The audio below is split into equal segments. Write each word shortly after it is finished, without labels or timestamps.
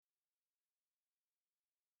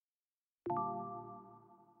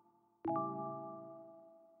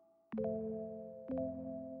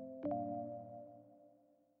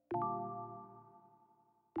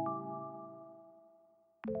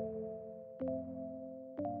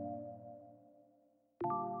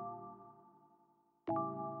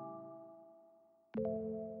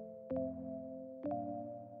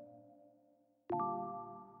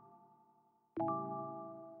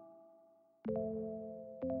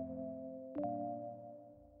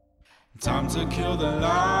Time to kill the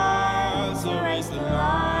lies, erase the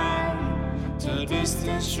line, to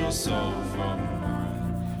distance your soul from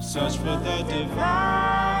mine. Search for the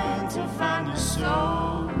divine, to find the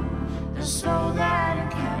soul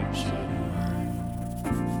that encaptures mine.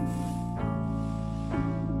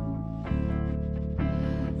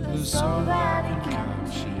 The soul that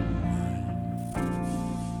encaptures mine.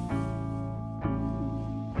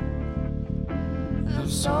 The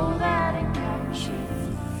soul that encaptures mine.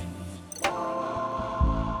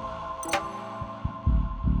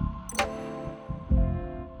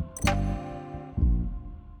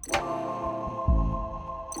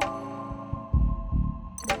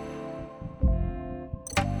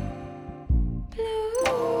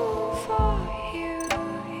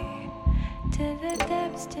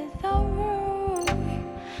 To the room,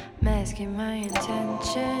 masking my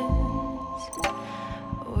intentions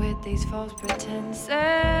with these false pretenses.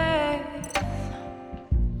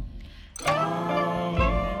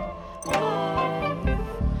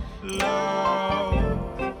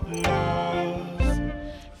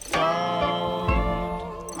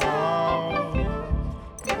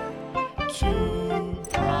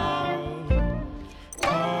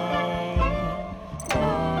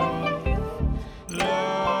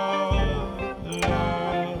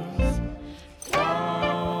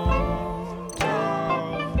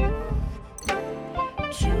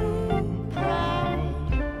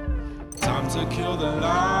 To kill the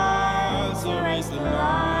lies, erase the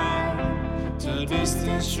line, to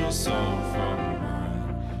distance your soul from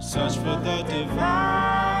mine. Search for the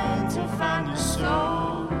divine, to find the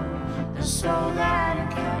soul that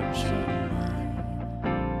encaptures mine.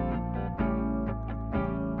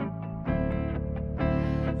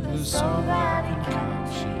 The soul that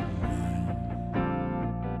encaptures mine.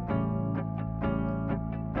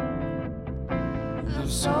 The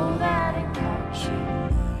soul that encaptures mine.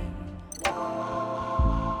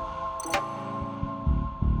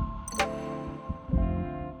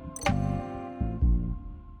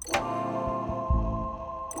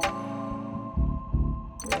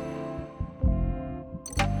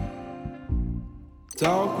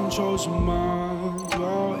 Doubt controls your mind,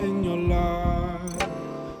 dwell in your life,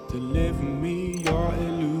 deliver me your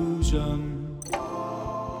illusion.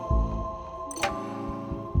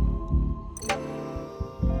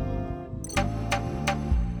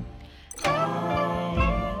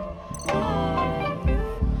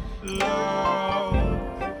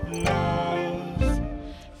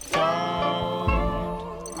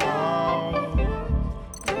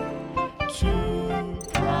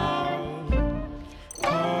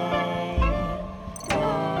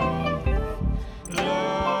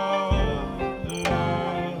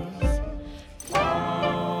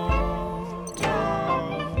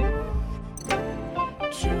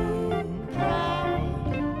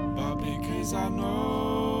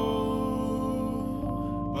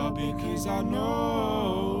 Because I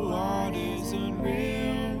know what isn't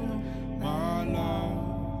real, my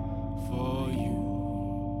love for you.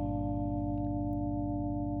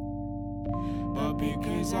 But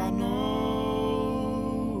because I know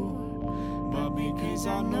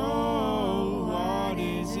what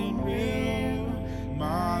isn't real,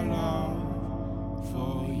 my love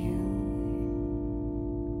for you.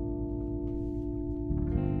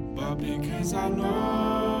 But because I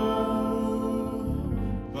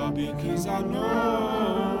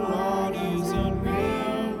know what isn't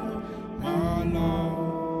real, my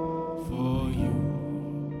love for you.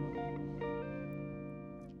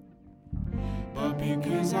 But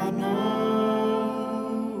because I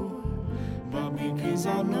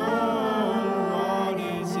know what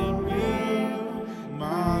isn't real,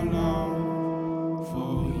 my love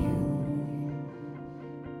for you.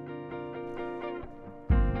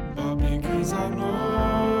 But because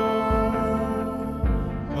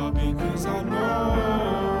I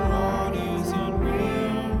know what isn't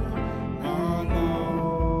real, my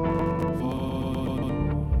love for you.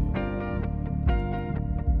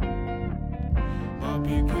 But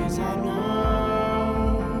because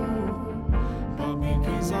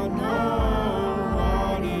I know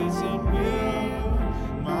what isn't real,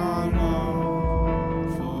 my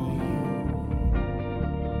love for you.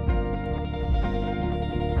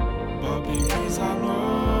 But because I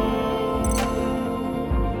know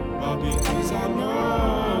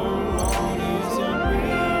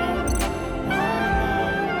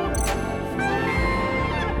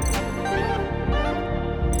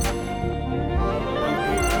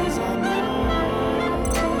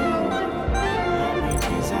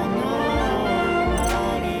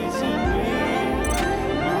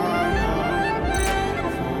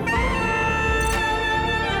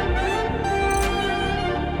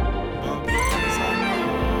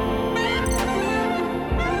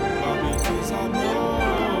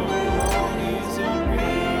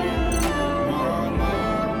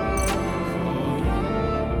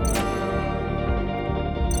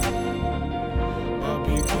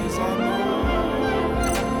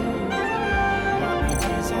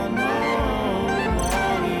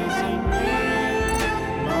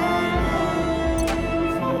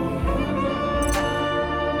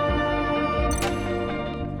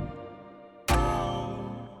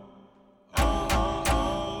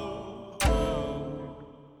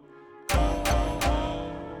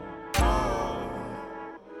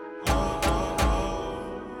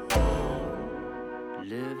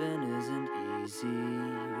Living isn't easy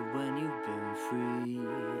when you've been free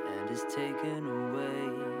and it's taken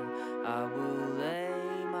away. I will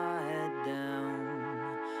lay my head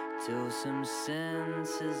down till some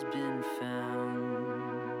sense has been found.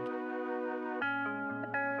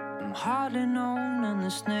 I'm hardly known in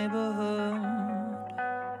this neighborhood,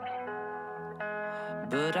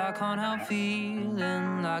 but I can't help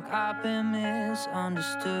feeling like I've been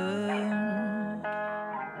misunderstood.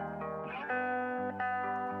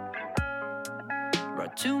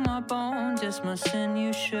 Right to my bones, yes, my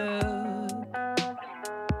sinews should.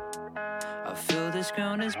 I feel this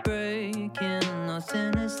ground is breaking,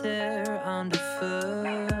 nothing is there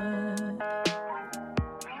underfoot.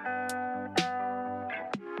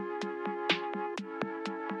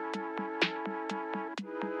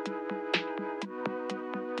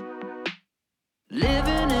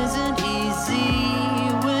 Living isn't easy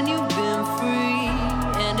when you've been free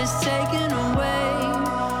and it's taken away.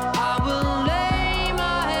 I will lay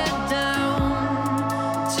my head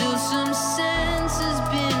down till some sense has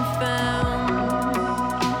been found.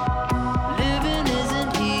 Living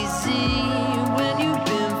isn't easy when you've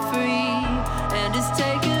been free and it's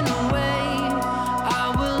taken away.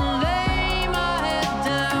 I will lay my head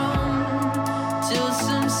down till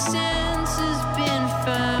some sense has been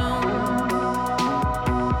found.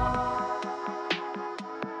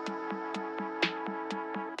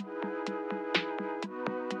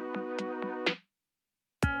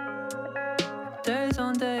 Days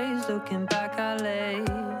on days, looking back, I lay.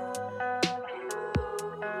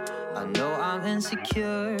 I know I'm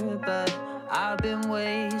insecure, but I've been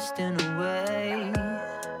wasting away.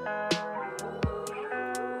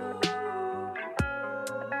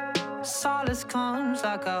 Solace comes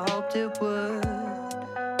like I hoped it would.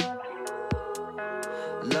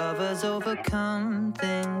 Love has overcome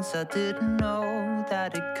things I didn't know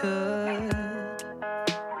that it could.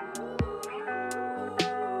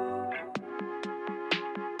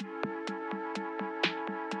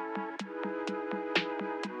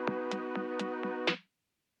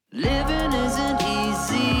 Living isn't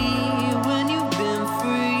easy when you've been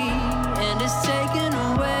free and it's taken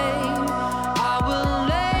away. I will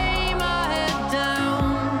lay my head down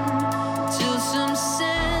till some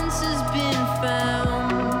sense has been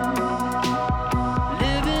found.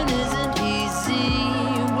 Living isn't easy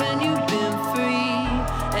when you've been free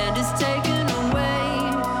and it's taken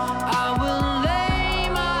away. I will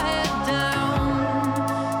lay my head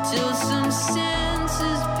down till some sense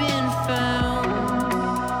has been found.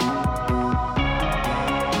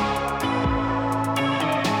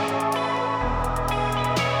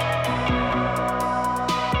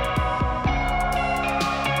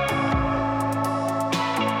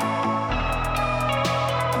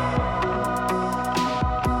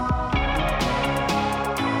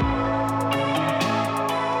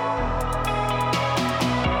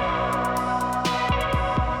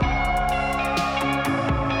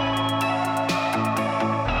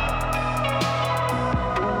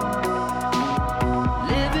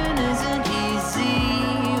 Living isn't easy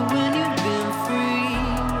when you've been free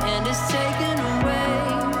and it's taken away.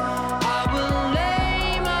 I will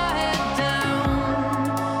lay my head down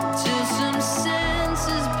till some sense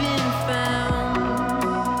has been found.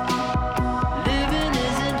 Living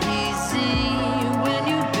isn't easy when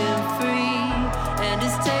you've been free and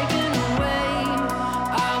it's taken away.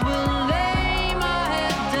 I will lay my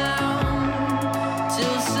head down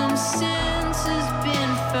till some sense has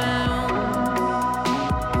been found.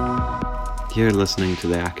 You're listening to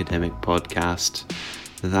the Academic Podcast.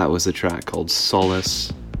 That was a track called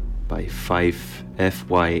Solace by Fyfe,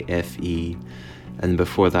 F-Y-F-E, and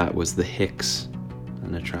before that was The Hicks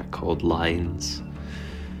and a track called Lines.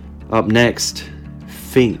 Up next,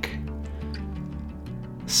 Fink,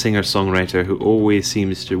 singer-songwriter who always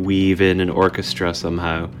seems to weave in an orchestra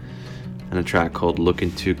somehow, and a track called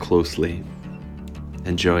Looking Too Closely.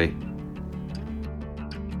 Enjoy.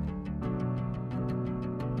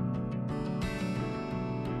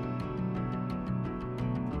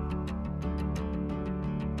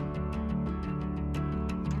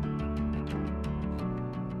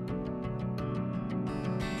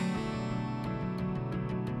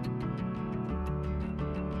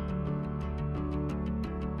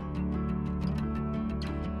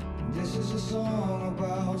 This is a song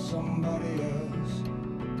about somebody else.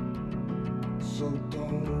 So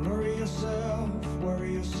don't worry yourself,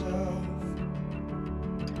 worry yourself.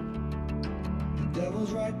 The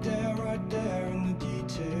devil's right there in the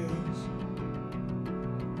details.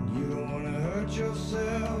 And you don't wanna hurt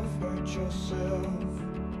yourself.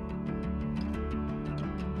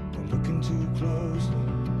 Don't looking too closely.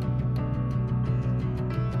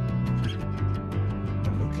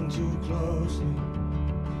 closely.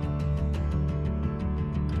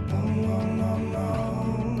 No, no, no, no.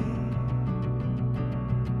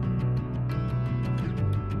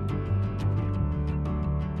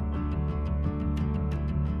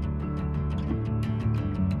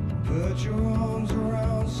 Put your arms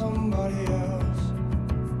around somebody else.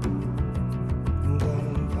 And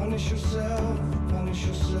don't punish yourself, punish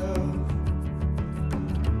yourself.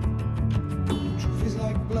 Truth is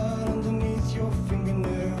like blood underneath your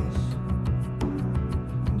fingernails.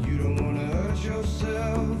 And you don't wanna hurt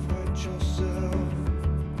yourself, hurt yourself.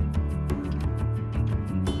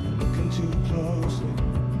 Looking too closely.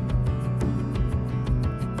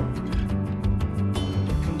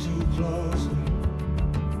 Looking too closely.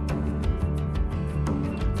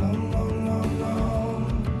 No, no, no, no.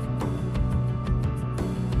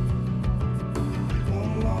 No,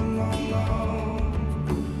 no, no, no.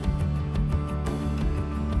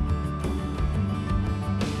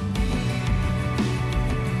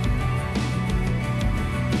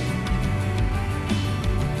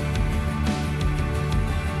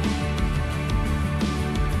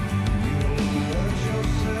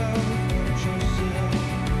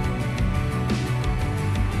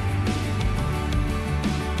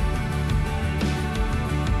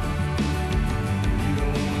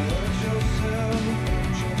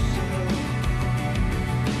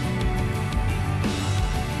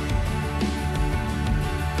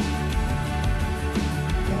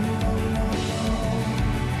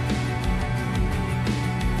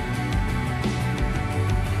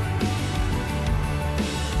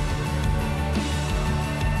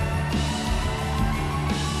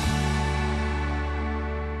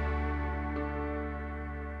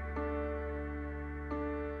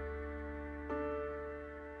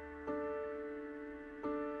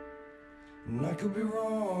 And I could be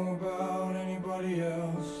wrong about anybody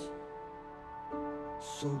else.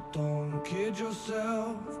 So don't kid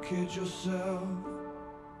yourself, kid yourself.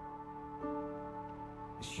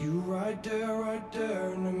 It's you right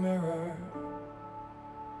there in the mirror.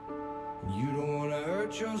 And you don't wanna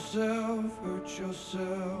hurt yourself, hurt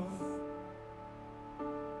yourself.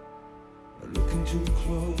 By looking too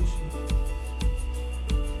close.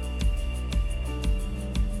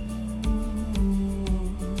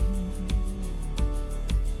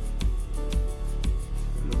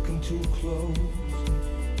 Too close.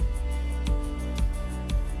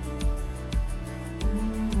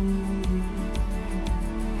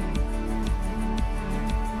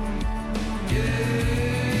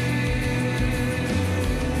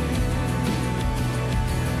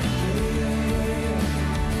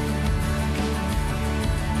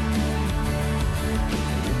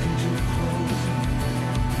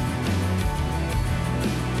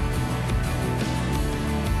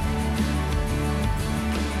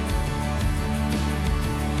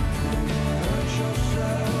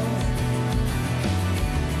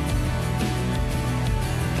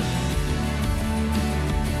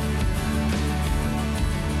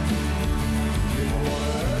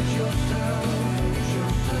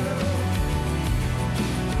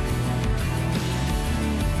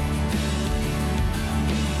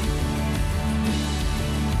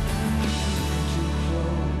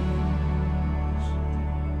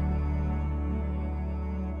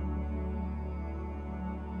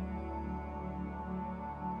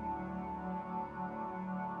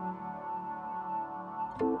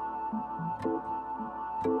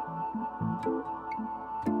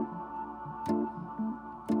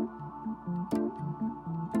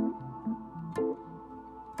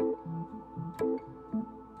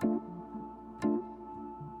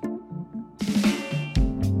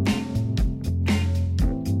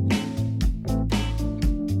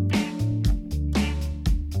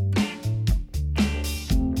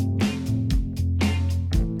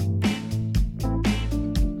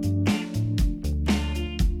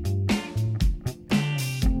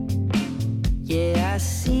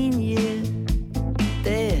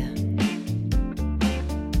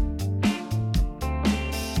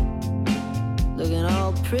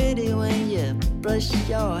 Pretty when you brush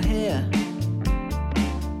your hair.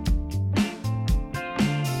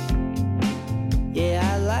 Yeah,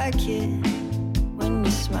 I like it when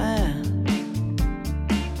you smile.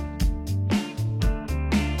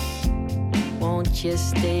 Won't you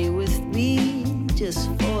stay with me just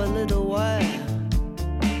for a little while?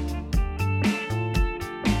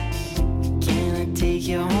 Can I take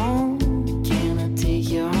you home? Can I take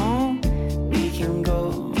you home? We can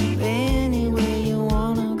go anywhere you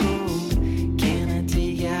wanna go. Can I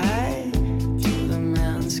take you high to the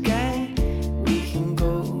mountain sky? We can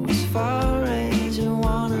go as far as you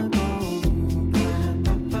wanna go.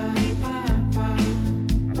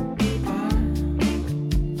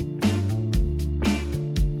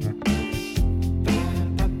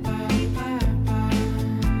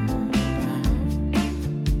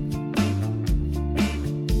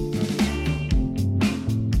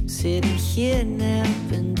 Sitting here now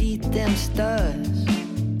beneath them stars,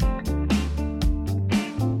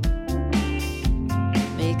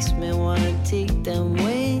 makes me wanna take them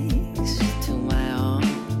wings to my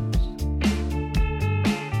arms.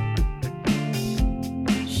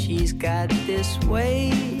 She's got this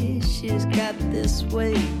way, she's got this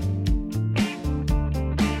way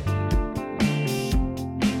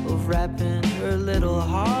of wrapping her little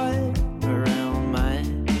heart around mine.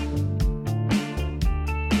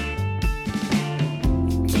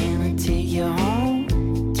 Can I take you home?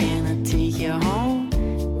 Can I take you home?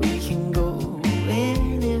 We can go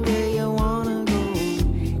anywhere you wanna go.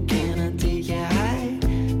 Can I take you high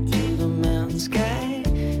to the mountain sky?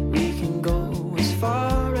 We can go as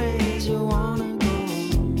far as you wanna go.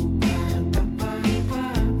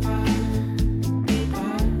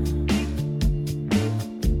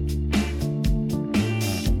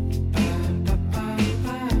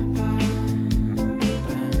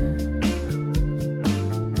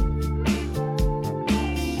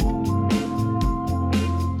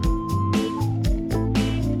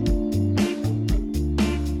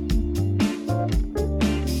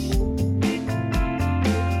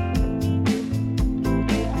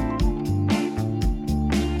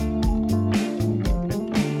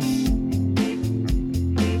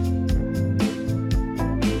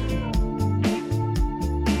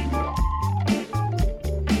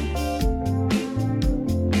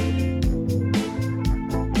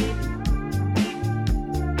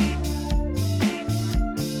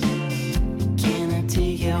 Can I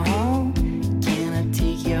take you home? Can I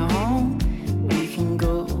take you home? We can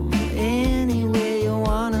go anywhere you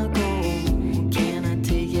wanna go. Can I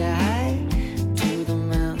take you high to the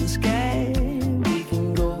mountain sky? We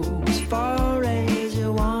can go as far as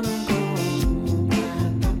you wanna go.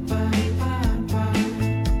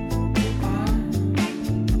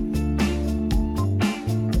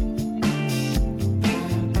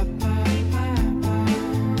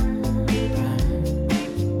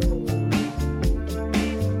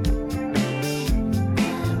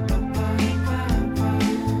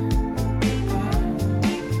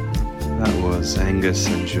 That was Angus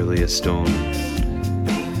and Julia Stone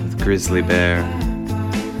with Grizzly Bear,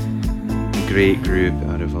 a great group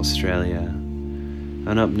out of Australia.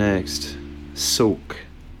 And up next, Soak,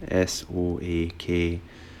 S-O-A-K,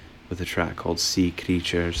 with a track called Sea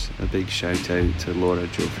Creatures. A big shout out to Laura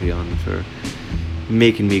Joffrion for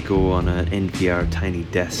making me go on an NPR Tiny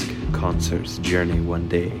Desk concerts journey one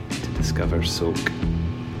day to discover Soak.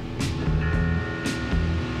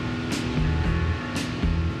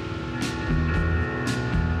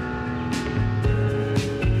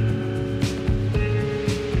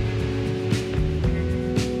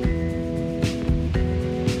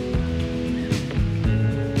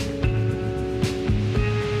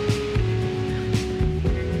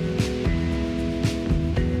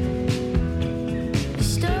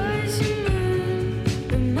 Stars and moon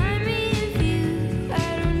remind me of you.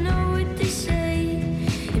 I don't know what they say.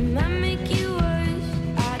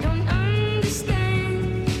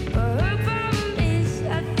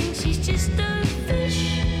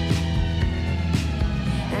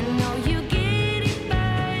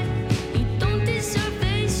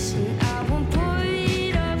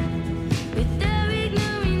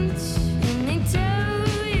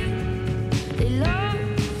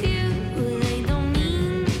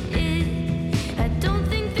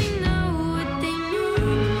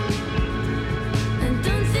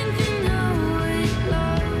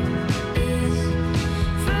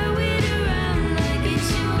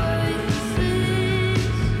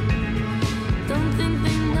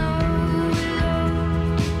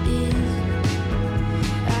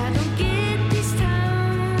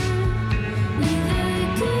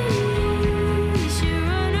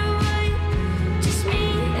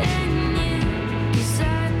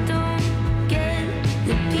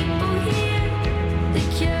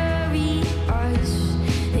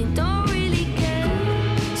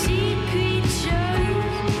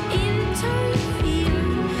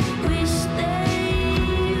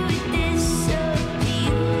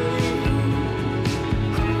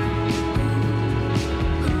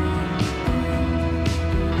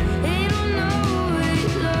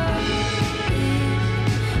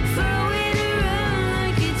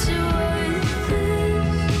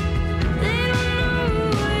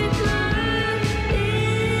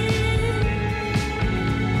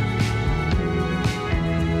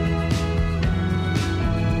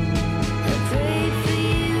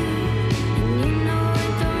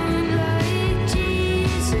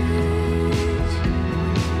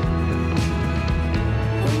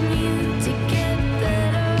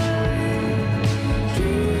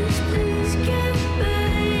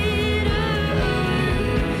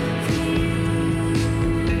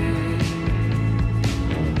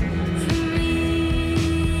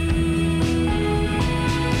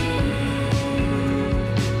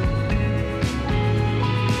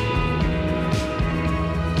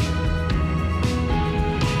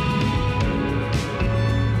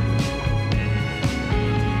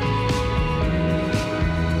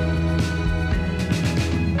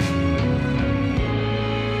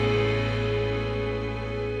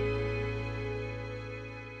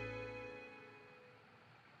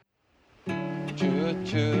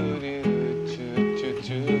 Você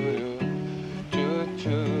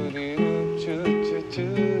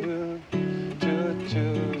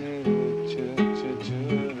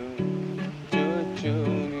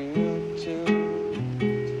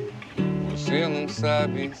não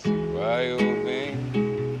sabe se vai ou vem,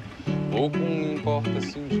 pouco me importa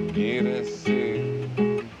se o dinheiro é seu.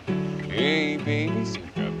 Ei, baby, seu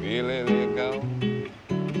cabelo é legal,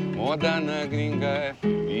 moda na gringa é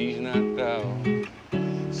Feliz Natal.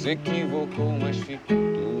 Se equivocou, mas ficou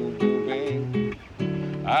tudo bem,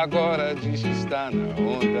 agora diz que está na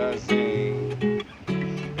onda zen.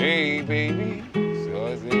 Ei, baby,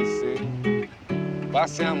 sozinho seu,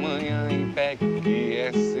 passe amanhã e pegue o que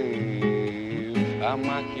é seu. A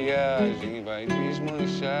maquiagem vai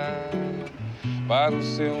desmanchar para o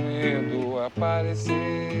seu medo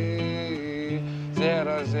aparecer.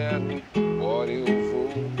 0-0, agora eu vou.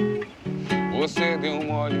 Você deu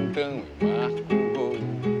mole, então eu marco o gol.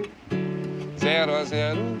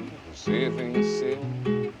 0-0, você venceu.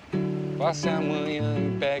 Passe amanhã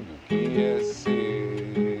e pegue o que é seu.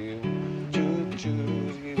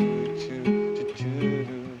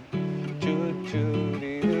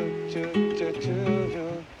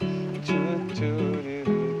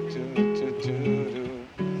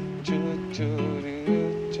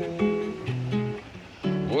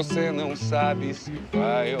 Você não sabe se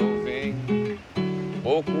vai ou vem,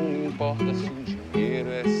 pouco me importa se o dinheiro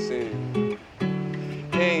é seu.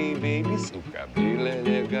 Ei, baby, seu cabelo é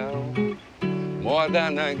legal, moda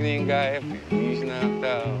na gringa é Feliz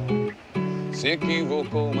Natal. Se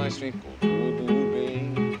equivocou, mas ficou tudo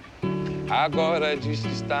bem, agora diz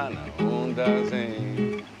que está na onda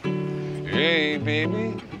zen. Ei,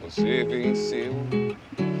 baby, você venceu.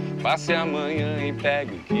 Passe amanhã e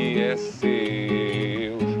pegue o que é seu.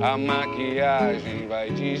 A maquiagem vai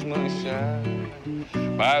desmanchar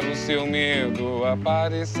para o seu medo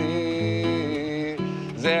aparecer.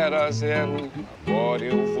 0-0, agora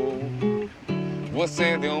eu vou.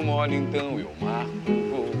 Você deu mole, então eu marco o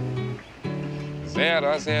gol.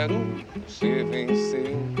 0-0, você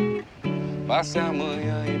venceu. Passe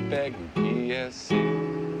amanhã e pegue o que é seu.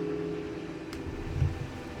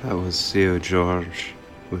 That was Seu Jorge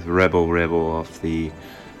with Rebel Rebel off the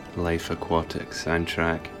Life Aquatic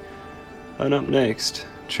soundtrack. And up next,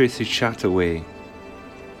 Tracy Chataway,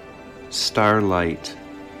 Starlight.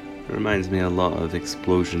 It reminds me a lot of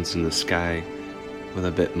Explosions in the Sky with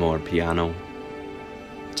a bit more piano.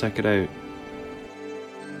 Check it out.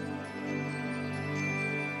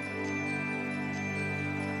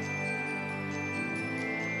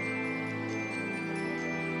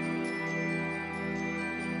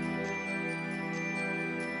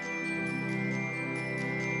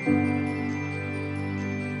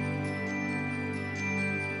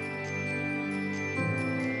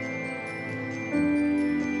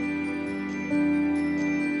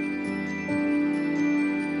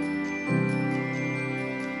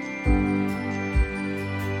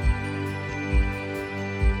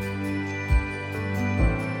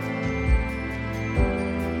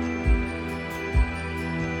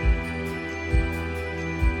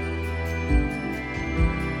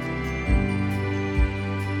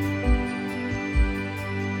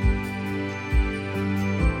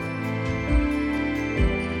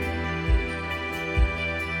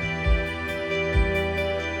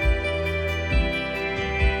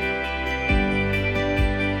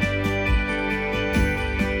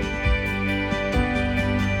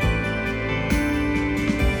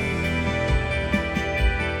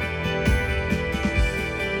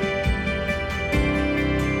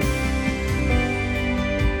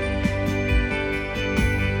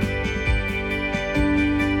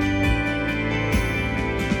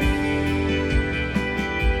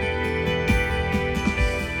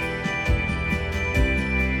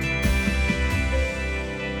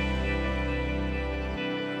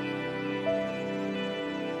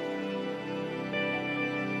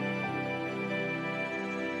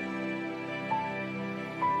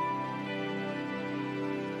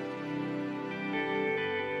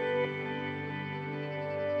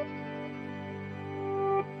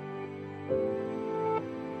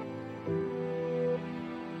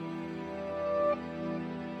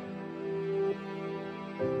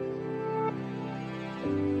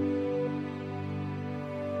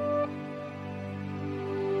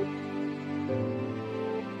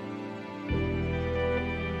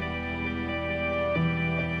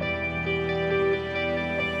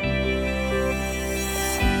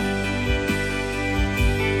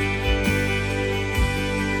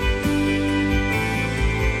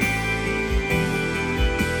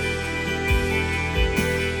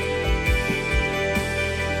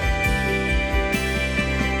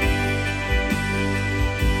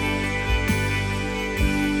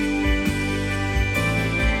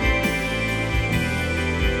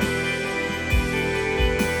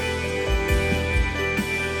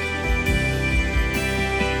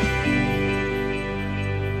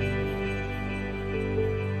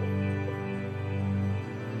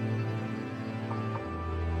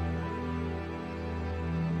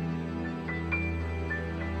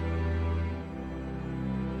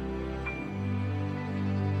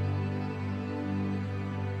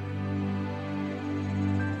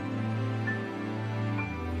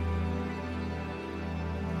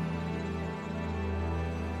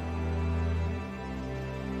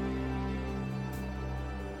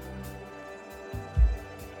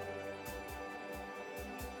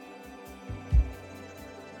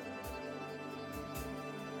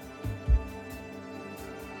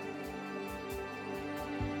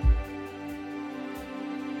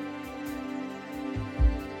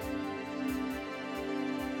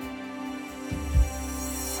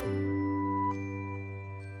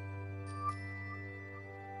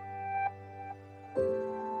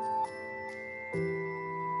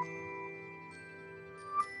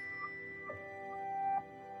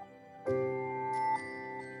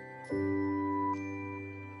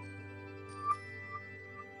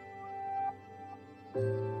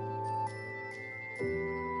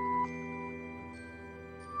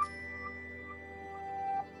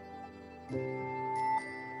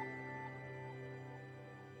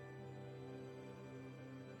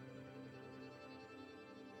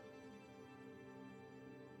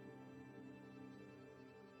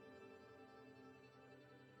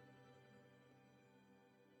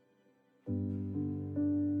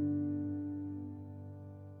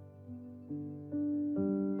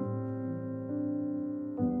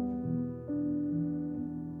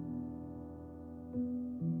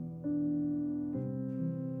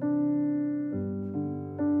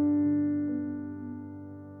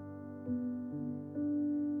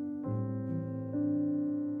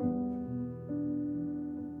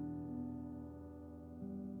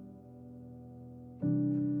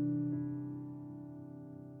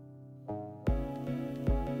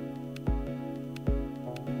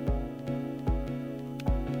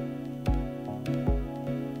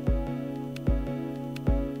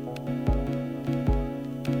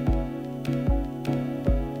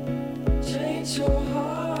 Change your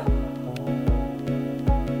heart.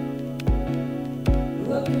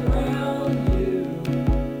 Look around you.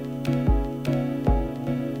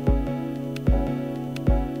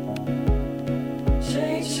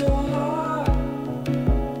 Change your heart.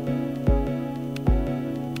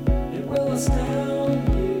 It will astound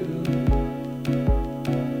you.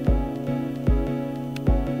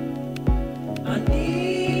 I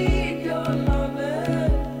need your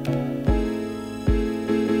loving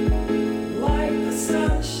like the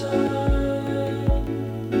sunshine.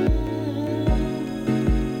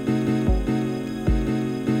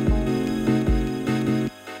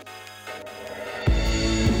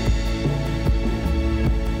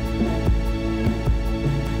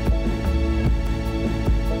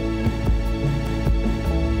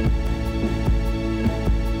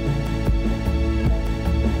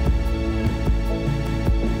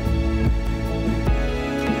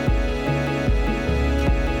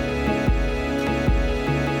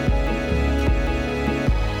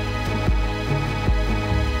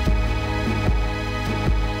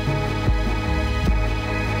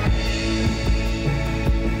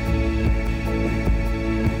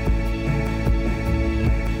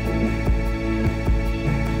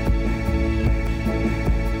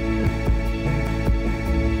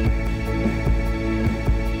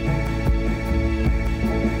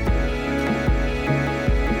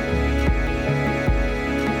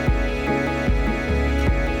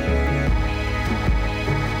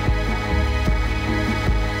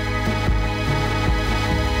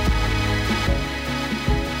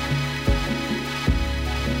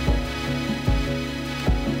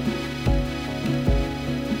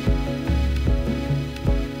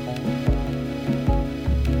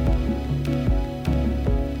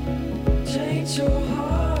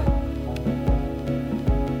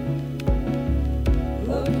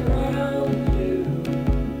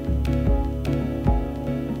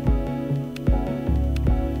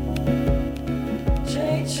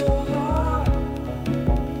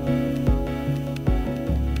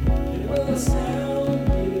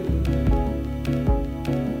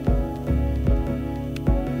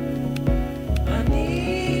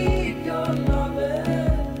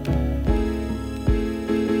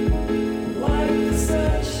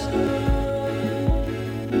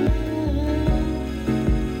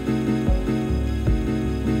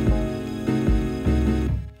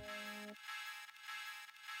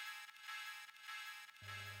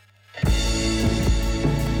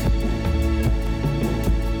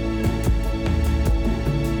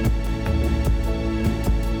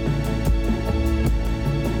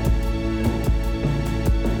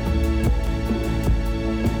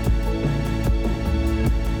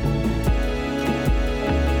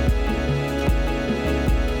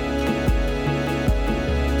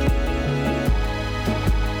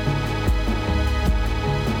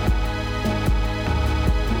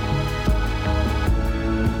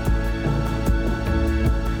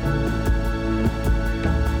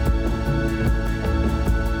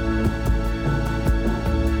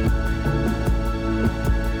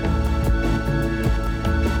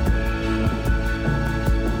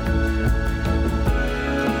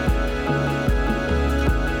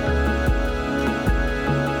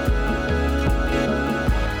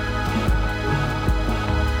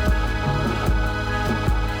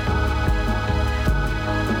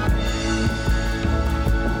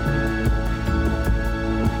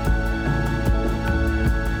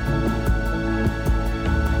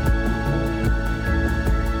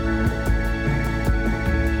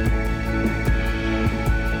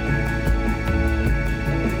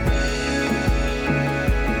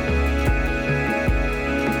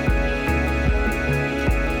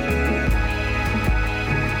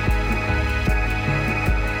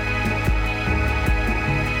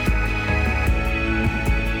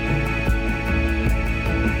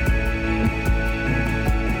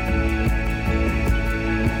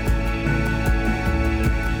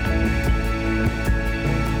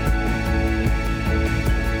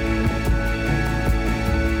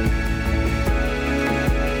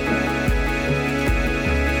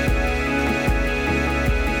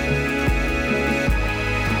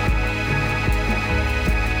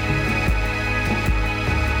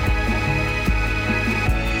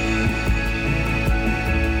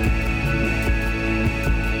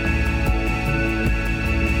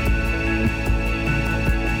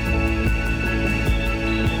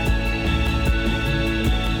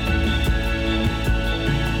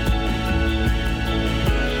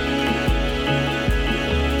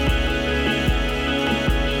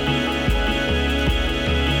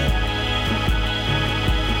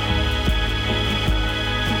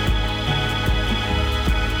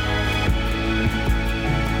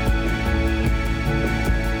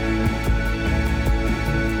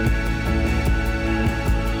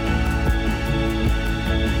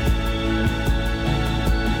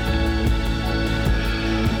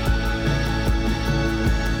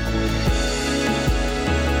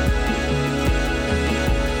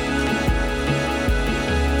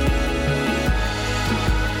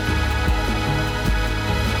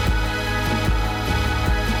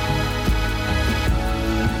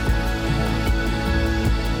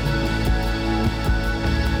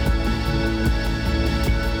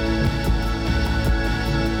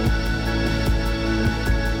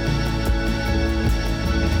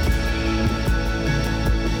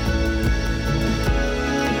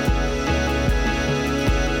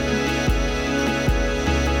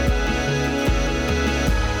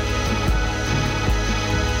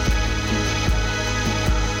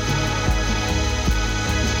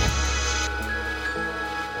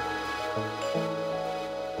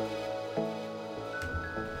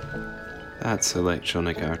 That's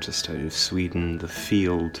electronic artist out of Sweden, The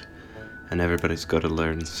Field, and Everybody's Gotta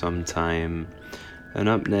Learn Sometime. And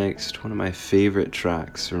up next, one of my favourite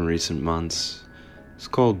tracks from recent months. It's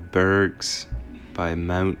called Bergs by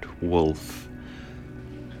Mount Wolf.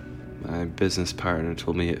 My business partner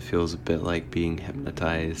told me it feels a bit like being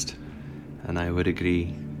hypnotised, and I would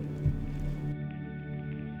agree.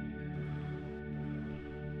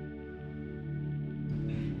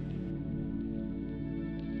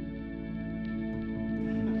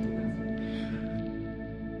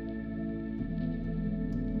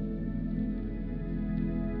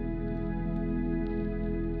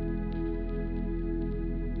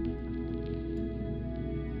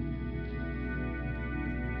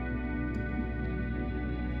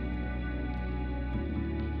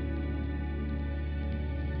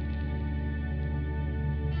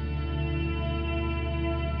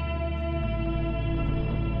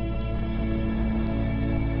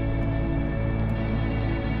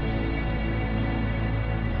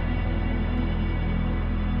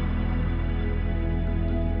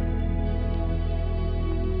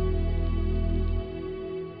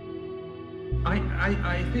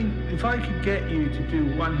 I think if I could get you to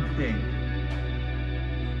do one thing,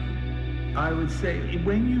 I would say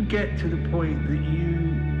when you get to the point that you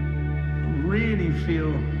really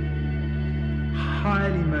feel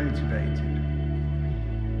highly motivated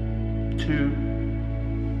to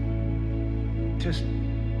just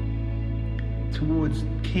towards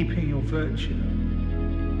keeping your virtue,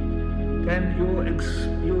 then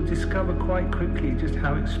you'll discover quite quickly just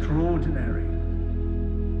how extraordinary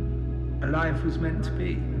a life was meant to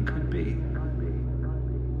be and could be.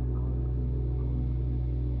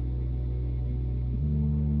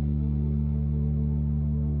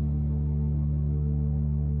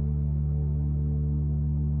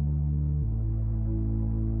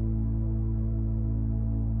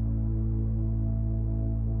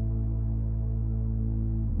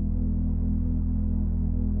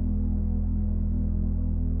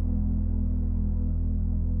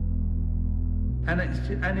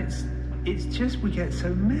 And it's just we get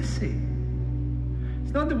so messy.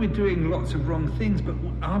 It's not that we're doing lots of wrong things, but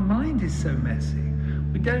our mind is so messy.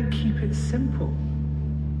 We don't keep it simple.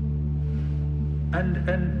 And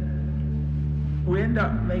we end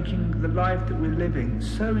up making the life that we're living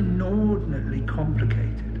so inordinately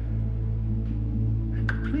complicated and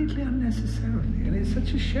completely unnecessarily. And it's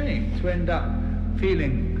such a shame to end up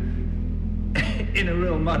feeling in a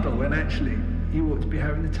real muddle when actually you ought to be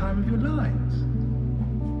having the time of your lives.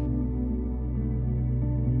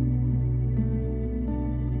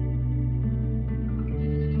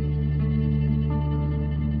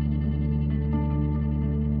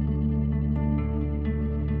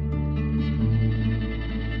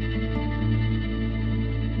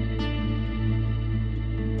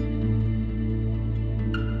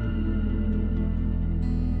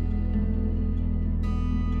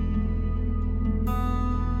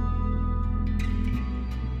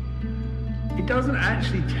 It doesn't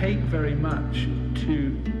actually take very much to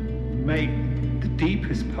make the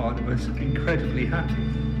deepest part of us incredibly happy.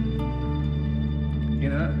 You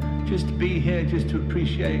know, just to be here, just to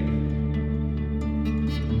appreciate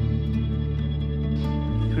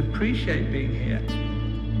being here.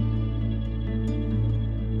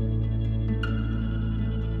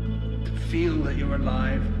 To feel that you're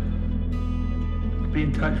alive, to be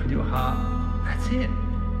in touch with your heart. That's it.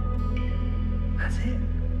 That's it.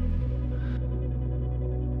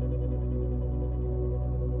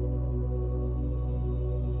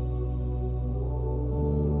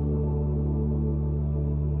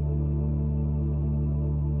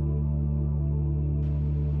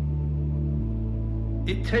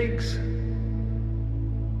 It takes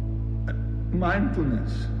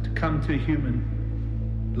mindfulness to come to a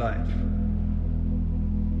human life.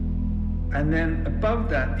 And then above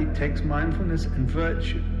that, it takes mindfulness and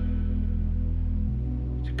virtue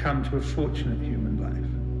to come to a fortunate human life.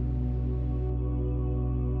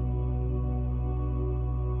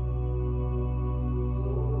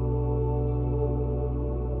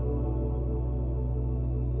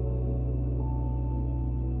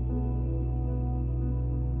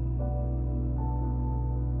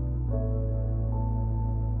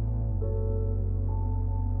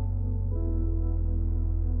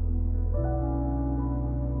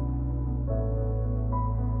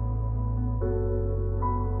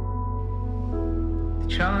 The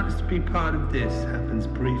chance to be part of this happens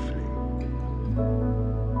briefly.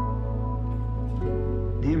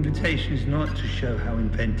 The invitation is not to show how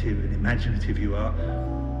inventive and imaginative you are,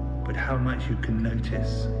 but how much you can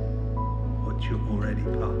notice what you're already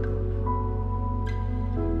part of.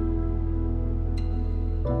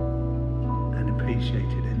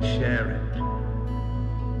 appreciate it and share it.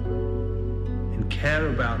 And care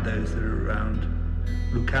about those that are around.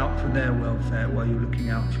 Look out for their welfare while you're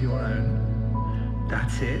looking out for your own.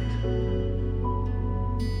 That's it.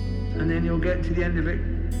 And then you'll get to the end of it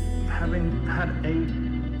having had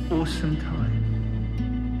an awesome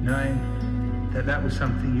time, knowing that that was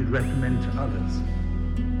something you'd recommend to others.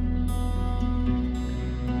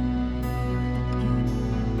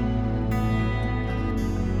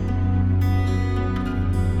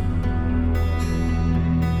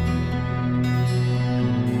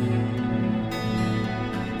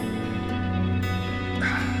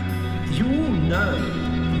 You all know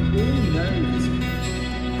this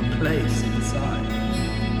place inside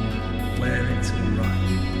where it's all right.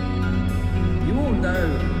 You all know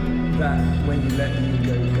that when you let you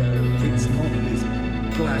go, it's not this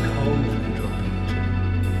black hole that you drop into.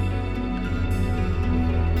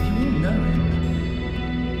 You all know it.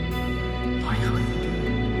 Why can't you do it?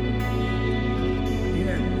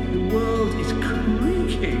 Yeah, the world is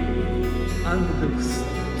creaking under the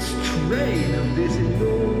strain of this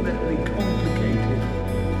enormously complicated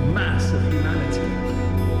mass of humanity.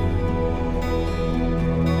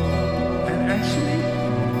 And actually,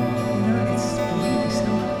 it's really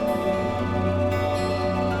simple.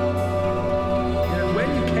 When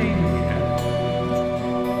you came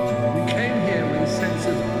here with a sense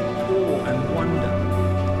of awe and wonder,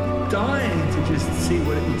 dying to just see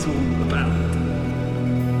what it's all about.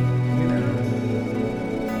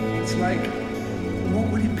 It's like, what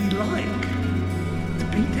would it be like to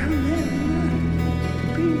be down there, to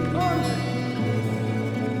be part of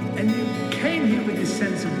it? And you came here with this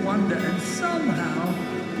sense of wonder, and somehow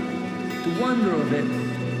the wonder of it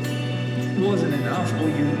wasn't enough, or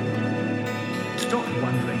you stopped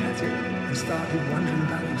wondering at it and started wondering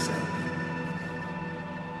about yourself.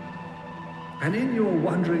 And in your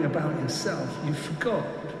wondering about yourself, you forgot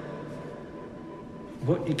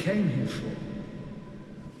what you came here for,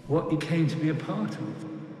 what you came to be a part of.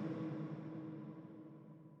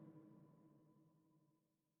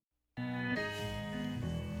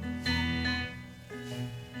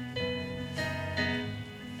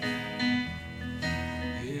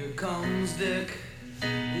 Here comes Dick,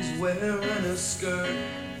 he's wearing a skirt.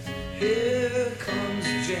 Here comes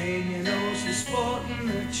Jane, you know she's sporting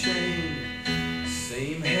a chain.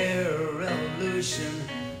 Same hair evolution,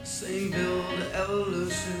 same build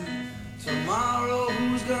evolution. Tomorrow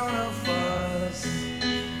who's gonna fuss?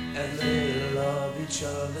 And they love each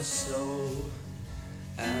other so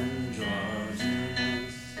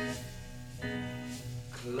androgynous.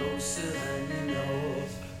 Closer than you know,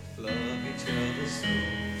 love each other so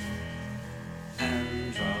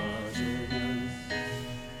androgynous.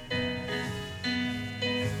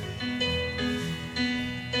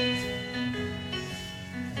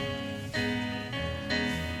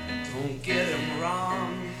 Don't get him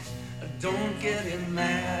wrong, don't get him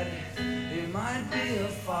mad. He might be a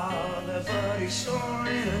father, but he sure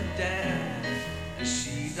ain't a dad. And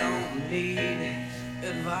she don't need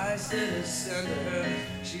advice to send her.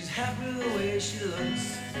 She's happy the way she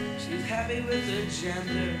looks, she's happy with her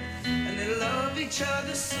gender. And they love each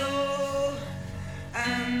other so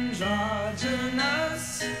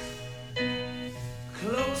androgynous.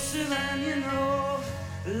 Closer than you know,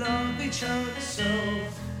 love each other so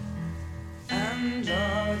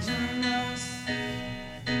androgynous.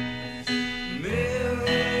 Mirror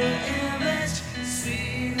image,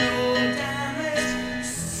 see no damage,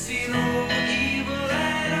 see no evil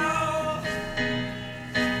at all.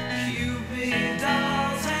 Cupid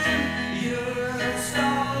dolls and urinal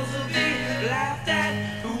stalls will be laughed at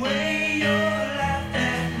the way you're laughed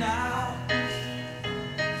at now.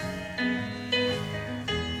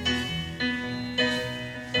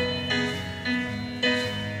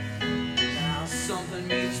 Now something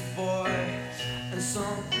meets boy and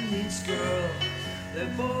something meets girl. They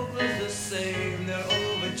both look the same, they're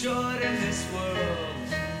overjoyed in this world.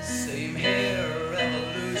 Same hair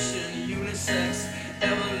evolution, unisex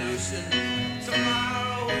evolution.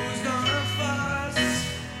 Tomorrow who's gonna fuss?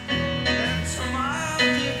 And tomorrow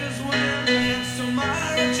Dick is wearing pants,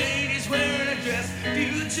 tomorrow Jane is wearing a dress.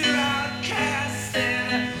 Future outcast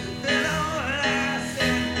and then all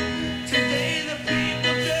lasting. Today the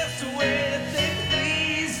people dress the way that they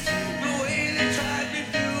please, the way they tried to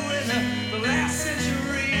do in the last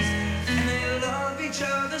centuries. And they love each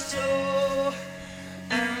other so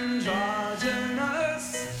androgynous.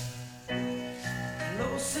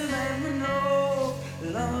 Closer than we know,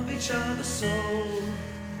 love each other so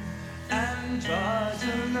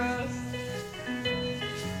androgynous.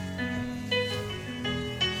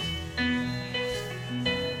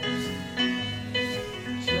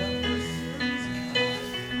 Jefferson's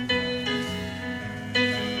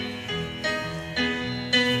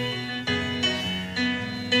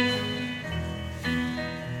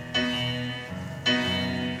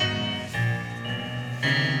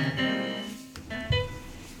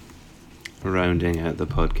rounding out the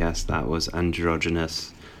podcast, that was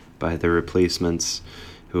Androgynous by The Replacements,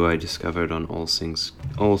 who I discovered on All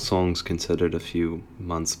Songs Considered a few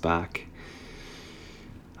months back.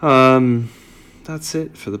 That's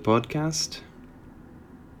it for the podcast.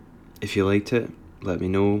 If you liked it, let me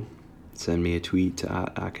know. Send me a tweet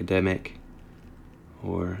to @academic,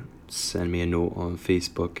 or send me a note on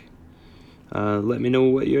Facebook. Let me know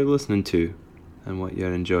what you're listening to and what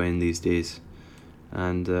you're enjoying these days.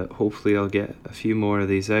 And hopefully I'll get a few more of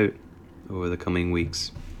these out over the coming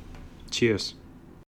weeks. Cheers.